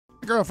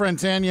girlfriend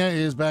Tanya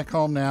is back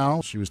home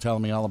now. She was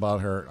telling me all about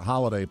her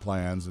holiday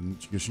plans, and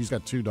she's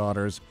got 2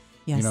 daughters.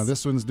 Yes. You know,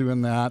 this one's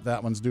doing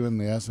that one's doing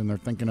this, and they're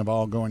thinking of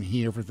all going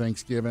here for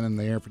Thanksgiving and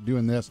there for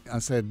doing this. I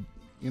said,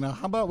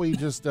 how about we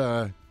just,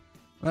 I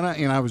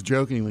was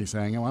jokingly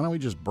saying, why don't we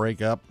just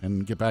break up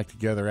and get back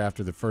together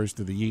after the first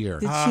of the year?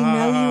 Did she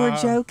know you were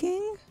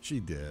joking? She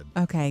did.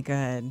 Okay,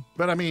 good.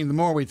 But I mean, the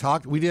more we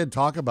talked, we did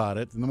talk about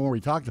it, and the more we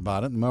talked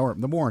about it,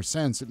 the more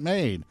sense it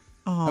made.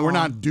 And we're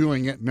not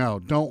doing it. No,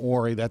 don't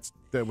worry. That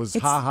was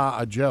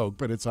a joke.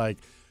 But it's like,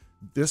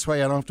 this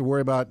way I don't have to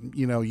worry about,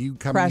 you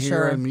coming pressure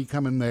here and me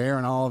coming there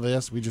and all of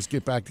this. We just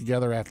get back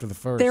together after the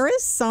first. There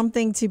is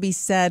something to be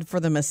said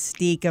for the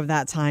mystique of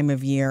that time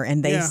of year.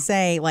 And they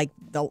say like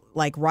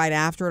right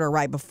after it or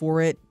right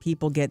before it,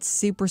 people get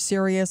super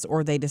serious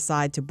or they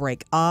decide to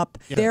break up.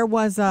 Yeah. There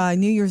was a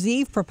New Year's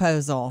Eve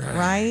proposal,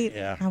 right?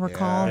 Yeah. I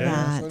recall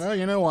that. So now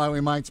you know why we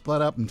might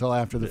split up until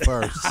after the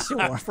first.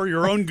 For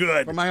your own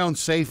good. For my own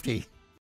safety.